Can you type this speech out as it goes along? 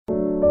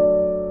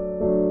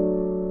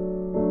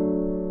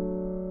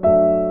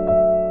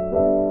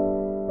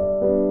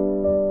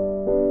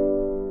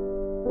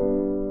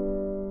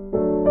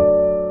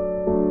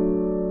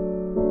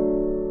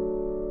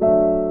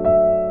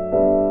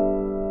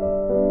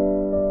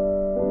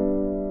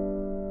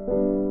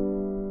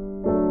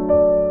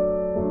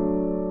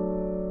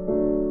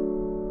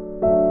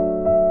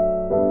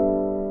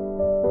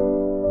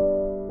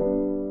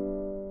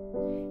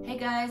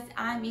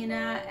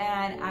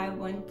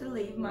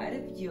a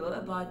review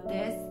about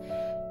this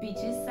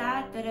PG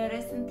set that I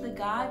recently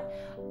got.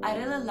 I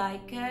really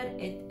like it.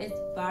 It is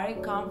very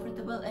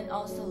comfortable and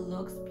also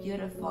looks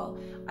beautiful.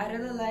 I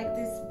really like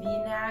this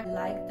v-neck. I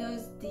like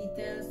those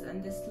details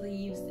on the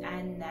sleeves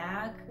and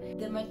neck.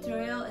 The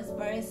material is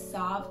very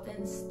soft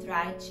and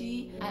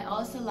stretchy. I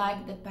also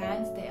like the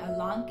pants. They are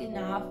long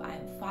enough.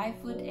 I'm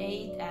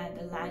 5'8" and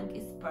the length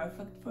is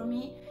perfect for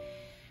me.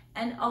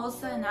 And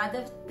also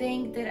another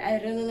thing that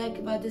I really like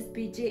about this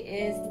PG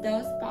is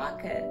those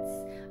pockets.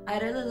 I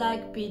really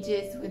like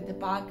PJs with the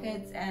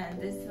pockets,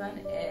 and this one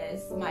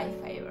is my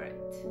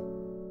favorite.